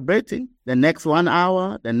start celebrating. The next 1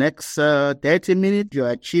 hour, the next 30 minutes, you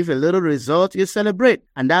achieve a little result, you celebrate.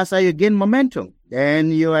 And that's how you gain momentum. Then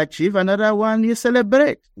you achieve another one, you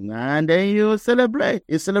celebrate. And then you celebrate.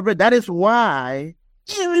 You celebrate. That is why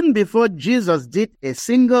even before Jesus did a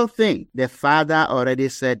single thing, the Father already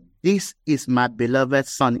said, "This is my beloved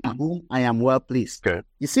Son, in whom I am well pleased." Okay.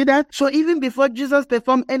 You see that? So even before Jesus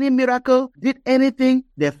performed any miracle, did anything,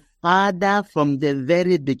 the Father from the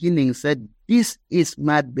very beginning said, "This is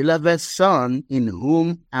my beloved Son, in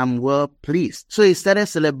whom I'm well pleased." So he started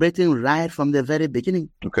celebrating right from the very beginning.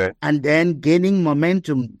 Okay. And then gaining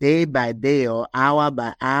momentum day by day or hour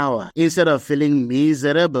by hour, instead of feeling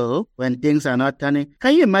miserable when things are not turning.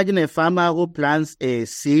 Can you imagine a farmer who plants a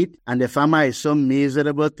seed and the farmer is so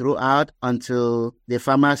miserable throughout until the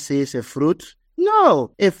farmer sees a fruit?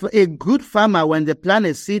 No. If a good farmer, when they plant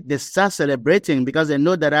a seed, they start celebrating because they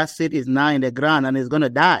know that seed is now in the ground and it's going to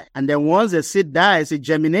die. And then once the seed dies, it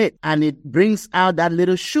germinates and it brings out that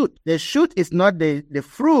little shoot. The shoot is not the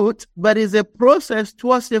fruit, but is a process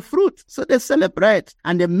towards the fruit. So they celebrate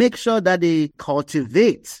and they make sure that they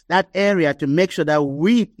cultivate that area to make sure that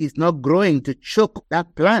weed is not growing to choke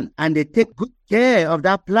that plant. And they take good care of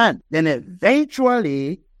that plant. Then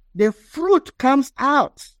eventually, the fruit comes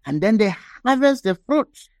out and then they harvest the fruit.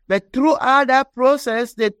 But throughout that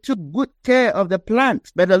process, they took good care of the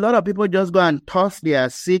plant. But a lot of people just go and toss their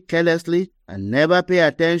seed carelessly and never pay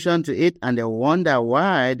attention to it. And they wonder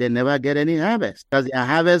why they never get any harvest. Because their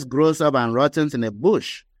harvest grows up and rottens in a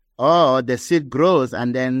bush. Or the seed grows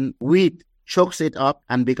and then weed chokes it up.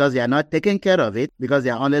 And because they are not taking care of it, because they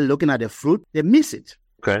are only looking at the fruit, they miss it.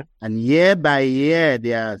 Okay. And year by year,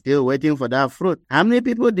 they are still waiting for that fruit. How many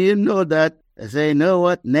people do you know that say, you know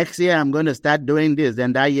what, next year I'm going to start doing this.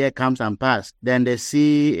 Then that year comes and passes. Then they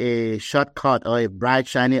see a shortcut or a bright,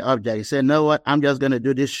 shiny object. You say, you know what, I'm just going to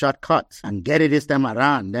do this shortcut and get it this time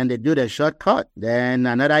around. Then they do the shortcut. Then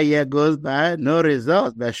another year goes by, no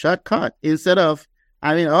results, but shortcut. Instead of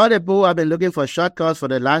I mean, all the people who have been looking for shortcuts for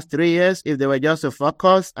the last 3 years, if they were just to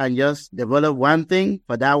focus and just develop one thing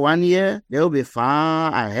for that 1 year, they will be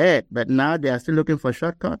far ahead. But now they are still looking for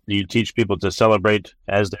shortcuts. You teach people to celebrate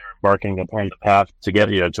as they're embarking upon the path to get,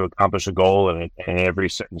 to accomplish a goal in every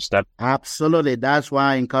certain step. Absolutely. That's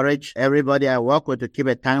why I encourage everybody I work with to keep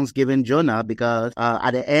a Thanksgiving journal, because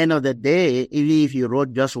at the end of the day, even if you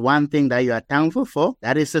wrote just one thing that you are thankful for,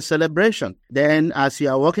 that is a celebration. Then as you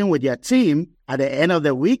are working with your team, at the end of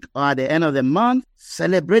the week or at the end of the month,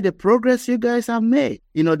 celebrate the progress you guys have made.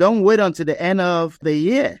 Don't wait until the end of the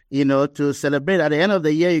year, to celebrate. At the end of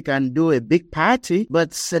the year, you can do a big party,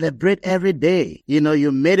 but celebrate every day.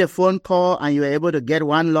 You made a phone call and you were able to get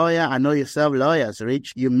one lawyer. I know you serve lawyers,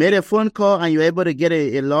 Rich. You made a phone call and you were able to get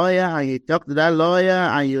a lawyer, and you talked to that lawyer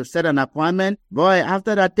and you set an appointment. Boy,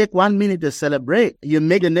 after that, take 1 minute to celebrate. You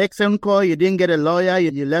make the next phone call, you didn't get a lawyer,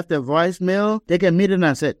 you left a voicemail. Take a minute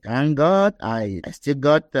and say, thank God, I still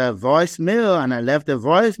got a voicemail, and I left a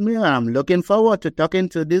voicemail, and I'm looking forward to talking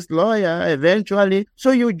to this lawyer eventually.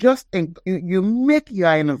 So you just you make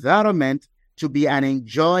your environment to be an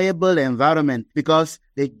enjoyable environment, because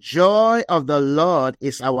the joy of the Lord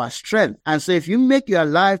is our strength. And so if you make your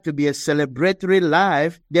life to be a celebratory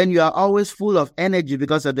life, then you are always full of energy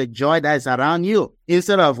because of the joy that is around you.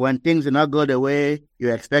 Instead of when things do not go the way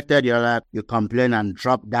you expected, you complain and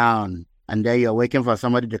drop down. And then you're waiting for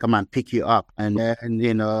somebody to come and pick you up. And then,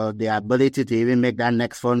 the ability to even make that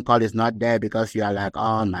next phone call is not there, because you are like,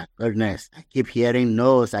 oh my goodness, I keep hearing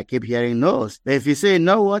no's. But if you say, you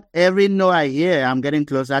know what, every no I hear, I'm getting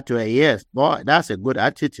closer to a yes. Boy, that's a good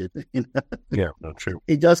attitude. Yeah, no, true.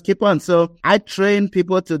 You just keep on. So I train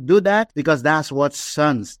people to do that, because that's what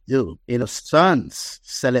sons do. Sons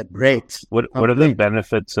celebrate. What are the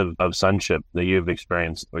benefits of sonship that you've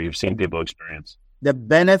experienced or you've seen people experience? The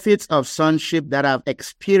benefits of sonship that I've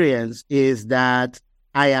experienced is that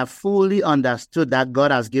I have fully understood that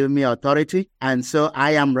God has given me authority, and so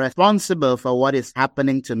I am responsible for what is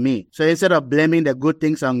happening to me. So instead of blaming the good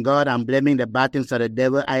things on God and blaming the bad things on the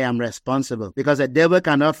devil, I am responsible, because the devil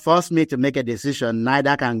cannot force me to make a decision,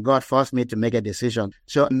 neither can God force me to make a decision.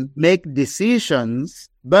 So make decisions,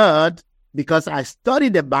 but because I study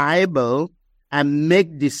the Bible, I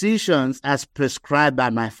make decisions as prescribed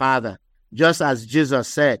by my Father. Just as Jesus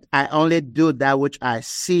said, I only do that which I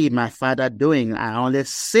see my Father doing. I only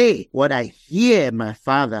say what I hear my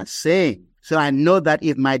Father saying. So I know that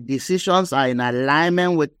if my decisions are in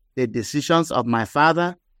alignment with the decisions of my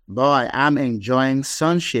Father, boy, I'm enjoying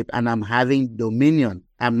sonship and I'm having dominion.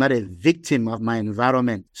 I'm not a victim of my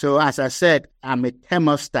environment. So as I said, I'm a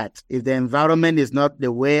thermostat. If the environment is not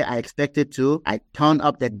the way I expect it to, I turn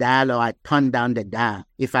up the dial or I turn down the dial.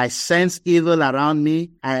 If I sense evil around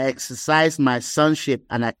me, I exercise my sonship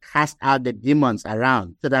and I cast out the demons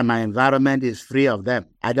around so that my environment is free of them.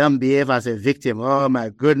 I don't behave as a victim. Oh my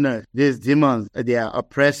goodness, these demons, they are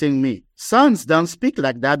oppressing me. Sons don't speak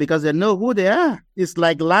like that because they know who they are. It's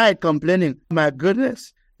like light complaining, my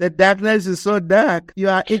goodness, the darkness is so dark. You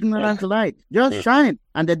are ignorant light. Just shine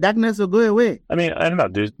and the darkness will go away. I mean, I don't know.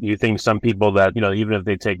 Do you think some people that, even if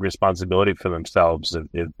they take responsibility for themselves,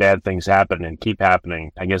 if bad things happen and keep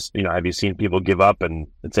happening, I guess, have you seen people give up and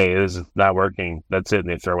say, this is not working, that's it, and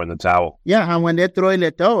they throw in the towel? Yeah, and when they throw in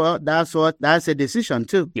the towel, that's a decision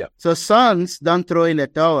too. Yeah. So sons don't throw in the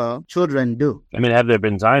towel, children do. I mean, have there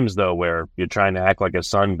been times, though, where you're trying to act like a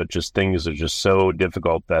son, but just things are just so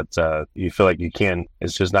difficult that you feel like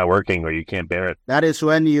it's just not working or you can't bear it? That is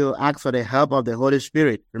when you ask for the help of the Holy Spirit.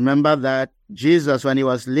 Remember that Jesus, when he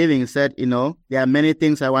was living, said, there are many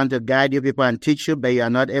things I want to guide you people and teach you, but you are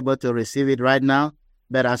not able to receive it right now.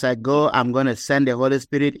 But as I go, I'm going to send the Holy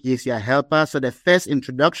Spirit. He's your helper. So the first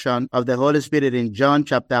introduction of the Holy Spirit in John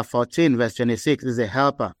chapter 14, verse 26 is a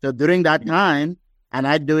helper. So during that time, and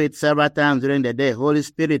I do it several times during the day, Holy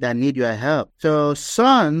Spirit, I need your help. So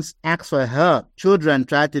sons ask for help. Children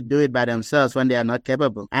try to do it by themselves when they are not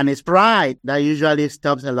capable. And it's pride that usually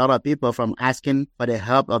stops a lot of people from asking for the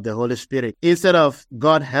help of the Holy Spirit. Instead of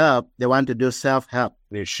God help, they want to do self-help.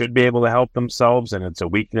 They should be able to help themselves, and it's a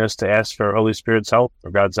weakness to ask for Holy Spirit's help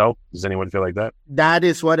or God's help. Does anyone feel like that? That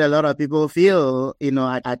is what a lot of people feel,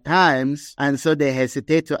 at times, and so they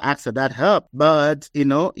hesitate to ask for that help. But,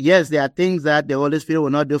 yes, there are things that the Holy Spirit will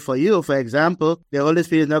not do for you. For example, the Holy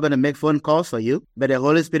Spirit is not going to make phone calls for you, but the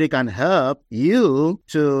Holy Spirit can help you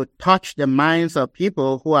to touch the minds of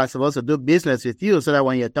people who are supposed to do business with you so that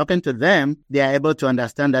when you're talking to them, they are able to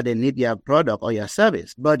understand that they need your product or your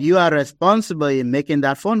service. But you are responsible in making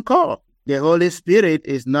that phone call. The Holy Spirit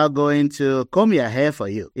is not going to comb your hair for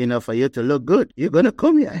you, for you to look good. You're going to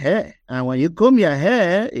comb your hair. And when you comb your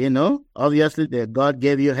hair, obviously God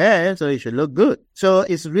gave you hair, so it should look good. So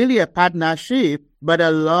it's really a partnership, but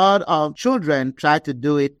a lot of children try to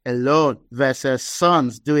do it alone versus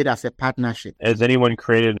sons do it as a partnership. Has anyone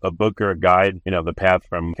created a book or a guide, the path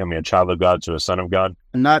from becoming a child of God to a son of God?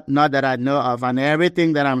 Not that I know of. And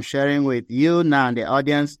everything that I'm sharing with you now and the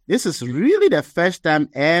audience, this is really the first time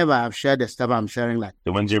ever I've shared the stuff I'm sharing like.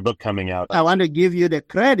 So when's your book coming out? I want to give you the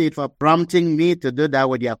credit for prompting me to do that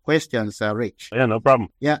with your questions, Rich. Yeah, no problem.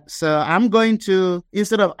 Yeah, so I'm going to,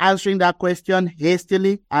 instead of answering that question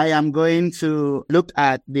hastily, I am going to look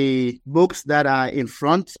at the books that are in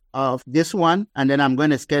front of this one, and then I'm going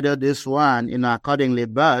to schedule this one, accordingly.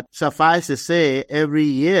 But suffice to say, every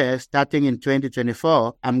year, starting in 2024,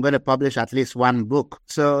 I'm going to publish at least one book.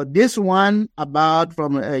 So this one about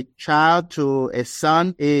from a child to a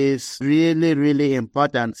son is really, really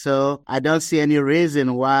important. So I don't see any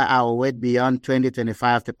reason why I'll wait beyond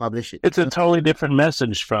 2025 to publish it. It's a totally different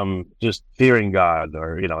message from just fearing God,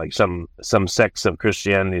 or, like some sects of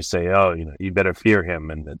Christianity say, you better fear him.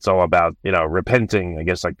 And it's all about, repenting, I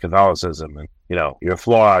guess, like Catholicism, and you're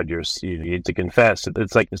flawed, you need to confess.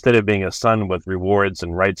 It's like, instead of being a son with rewards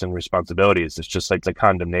and rights and responsibilities, it's just like the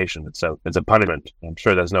condemnation. It's a punishment. I'm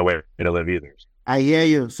sure there's no way to live either. I hear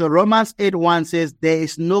you. So Romans 8:1 says, there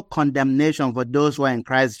is no condemnation for those who are in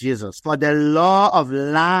Christ Jesus. For the law of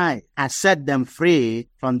life has set them free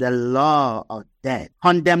from the law of death.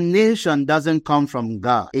 Condemnation doesn't come from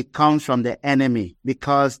God. It comes from the enemy,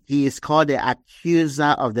 because he is called the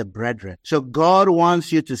accuser of the brethren. So God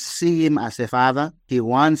wants you to see him as a father. He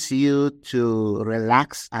wants you to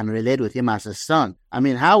relax and relate with him as a son. I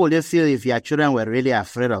mean, how would you feel if your children were really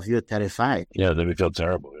afraid of you, terrified? Yeah, they would feel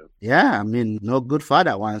terrible. Yeah, I mean, no good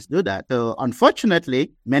father wants to do that. So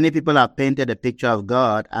unfortunately, many people have painted a picture of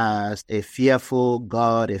God as a fearful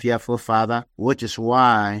God, a fearful father, which is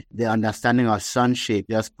why the understanding of sonship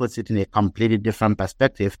just puts it in a completely different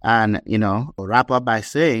perspective. And, wrap up by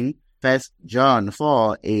saying, 1 John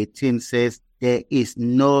 4:18 says, there is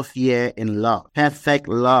no fear in love. Perfect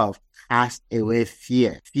love casts away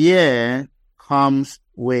fear. Fear comes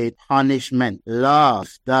with punishment.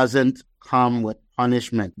 Love doesn't come with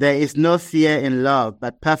punishment. There is no fear in love,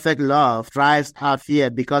 but perfect love drives out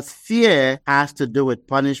fear, because fear has to do with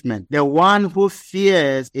punishment. The one who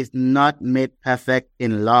fears is not made perfect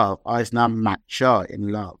in love, or is not mature in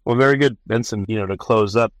love. Well, very good, Benson. To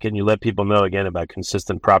close up, can you let people know again about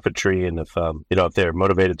Consistent Profit Tree, and if they're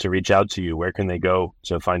motivated to reach out to you, where can they go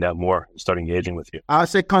to find out more and start engaging with you? I'll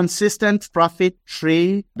say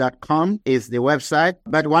consistentprofittree.com is the website.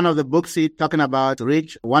 But one of the books you're talking about,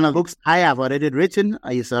 Rich, one of the books I have already written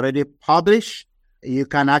is already published. You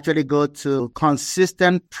can actually go to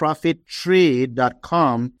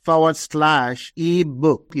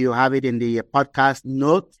consistentprofittree.com/ebook. You have it in the podcast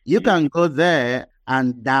notes. You can go there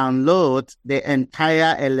and download the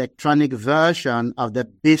entire electronic version of the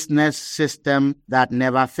business system that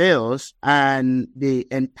never fails. And the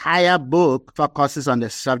entire book focuses on the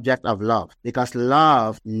subject of love, because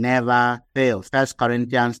love never fails. 1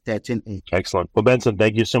 Corinthians 13:8. Excellent. Well, Benson,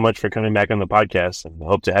 thank you so much for coming back on the podcast, and I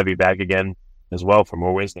hope to have you back again as well for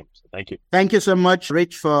more wisdom. So thank you. Thank you so much,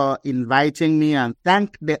 Rich, for inviting me, and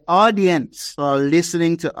thank the audience for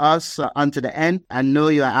listening to us unto the end. I know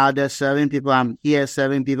you're out there serving people. I'm here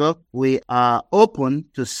serving people. We are open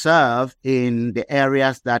to serve in the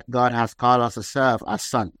areas that God has called us to serve as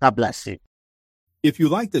sons. God bless you. If you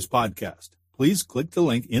like this podcast, please click the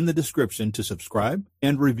link in the description to subscribe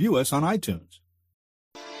and review us on iTunes.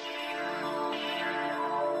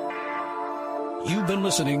 You've been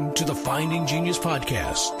listening to the Finding Genius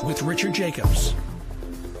podcast with Richard Jacobs.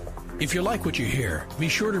 If you like what you hear, be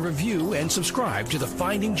sure to review and subscribe to the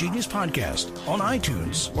Finding Genius podcast on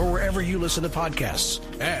iTunes or wherever you listen to podcasts.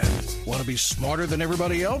 And want to be smarter than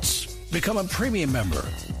everybody else? Become a premium member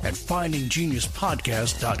at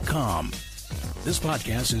findinggeniuspodcast.com. This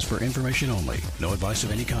podcast is for information only. No advice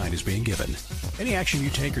of any kind is being given. Any action you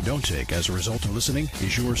take or don't take as a result of listening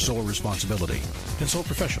is your sole responsibility. Consult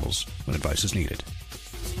professionals when advice is needed.